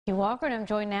You're welcome. I'm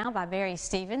joined now by Barry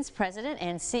Stevens, President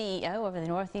and CEO of the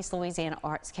Northeast Louisiana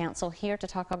Arts Council, here to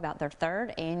talk about their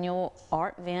third annual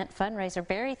ARTvent fundraiser.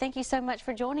 Barry, thank you so much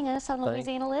for joining us on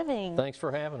Louisiana Living. Thanks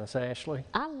for having us, Ashley.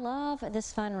 I love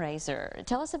this fundraiser.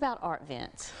 Tell us about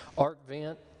ARTvent.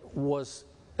 ARTvent was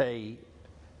a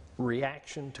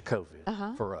reaction to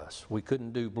COVID for us. We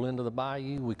couldn't do Blend of the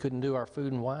Bayou. We couldn't do our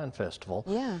food and wine festival.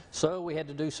 Yeah. So we had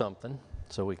to do something.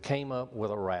 So we came up with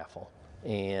a raffle.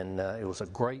 And it was a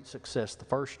great success the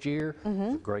first year,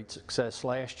 a great success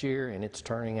last year, and it's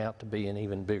turning out to be an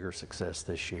even bigger success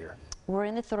this year. We're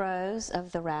in the throes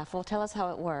of the raffle. Tell us how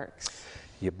it works.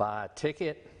 You buy a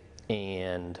ticket,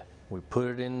 and we put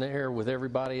it in there with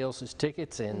everybody else's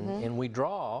tickets, and we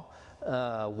draw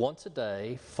once a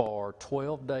day for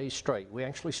 12 days straight. We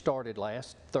actually started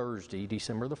last Thursday,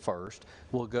 December the 1st.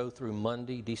 We'll go through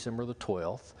Monday, December the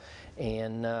 12th,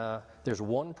 and there's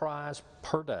one prize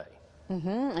per day.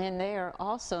 And they are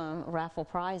awesome raffle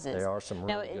prizes. There are some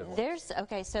really good ones.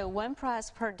 Okay, so one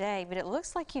prize per day, but it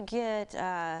looks like you get,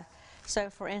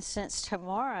 so for instance,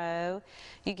 tomorrow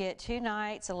you get 2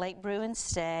 nights, a lake brew and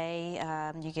stay,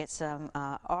 you get some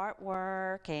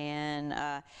artwork,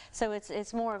 and so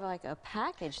it's more of like a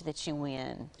package that you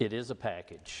win. It is a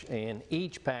package, and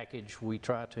each package we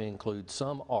try to include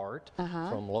some art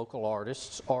from local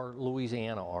artists or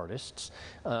Louisiana artists,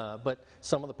 but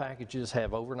some of the packages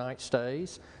have overnight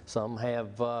stays, some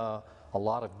have a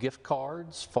lot of gift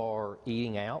cards for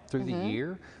eating out through the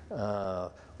year,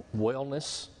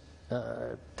 wellness,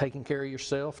 taking care of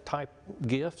yourself type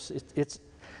gifts. It's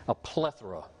a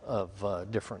plethora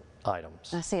of different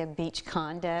items. I see a beach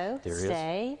condo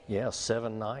stay. Yeah,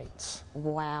 7 nights.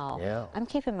 Wow. Yeah. I'm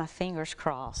keeping my fingers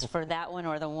crossed for that one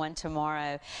or the one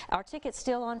tomorrow. Are tickets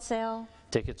still on sale?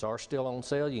 Tickets are still on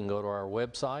sale. You can go to our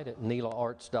website at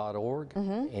nelaarts.org,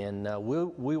 and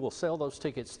we will sell those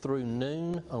tickets through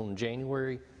noon on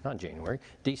December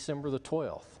the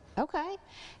 12th. Okay.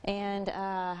 And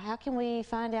how can we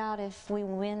find out if we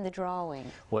win the drawing?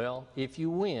 Well, if you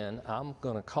win, I'm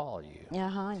going to call you.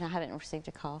 And I haven't received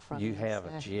a call from you. You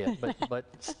haven't yet, but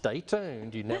stay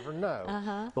tuned. You never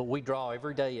know. But we draw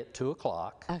every day at 2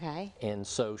 o'clock. Okay. And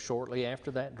so shortly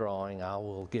after that drawing, I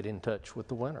will get in touch with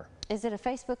the winner. Is it a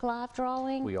Facebook Live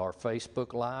drawing? We are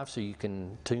Facebook Live, so you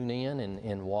can tune in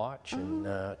and watch and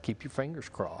keep your fingers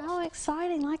crossed. Oh,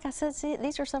 exciting. Like I said,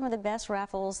 these are some of the best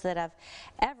raffles that I've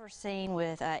ever seen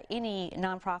with any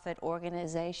nonprofit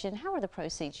organization. How are the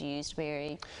proceeds used,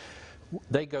 Barry?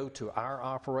 They go to our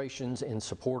operations in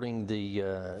supporting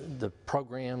the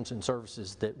programs and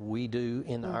services that we do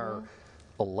in our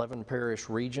 11 parish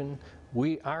region.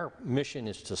 Our mission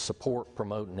is to support,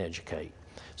 promote, and educate.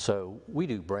 So we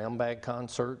do brown bag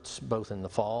concerts both in the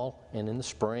fall and in the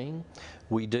spring.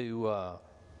 We do a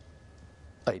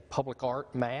public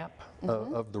art map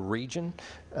of the region.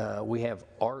 We have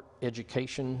art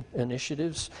education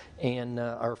initiatives and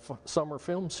our summer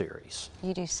film series.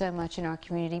 You do so much in our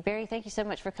community. Barry, thank you so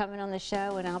much for coming on the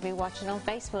show, and I'll be watching on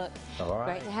Facebook. All right.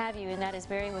 Great to have you, and that is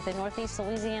Barry with the Northeast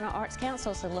Louisiana Arts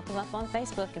Council, so look them up on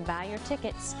Facebook and buy your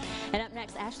tickets. And up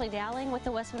next, Ashley Dowling with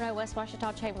the West Monroe West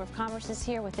Ouachita Chamber of Commerce is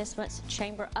here with this month's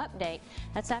Chamber Update.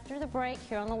 That's after the break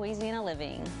here on Louisiana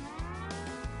Living.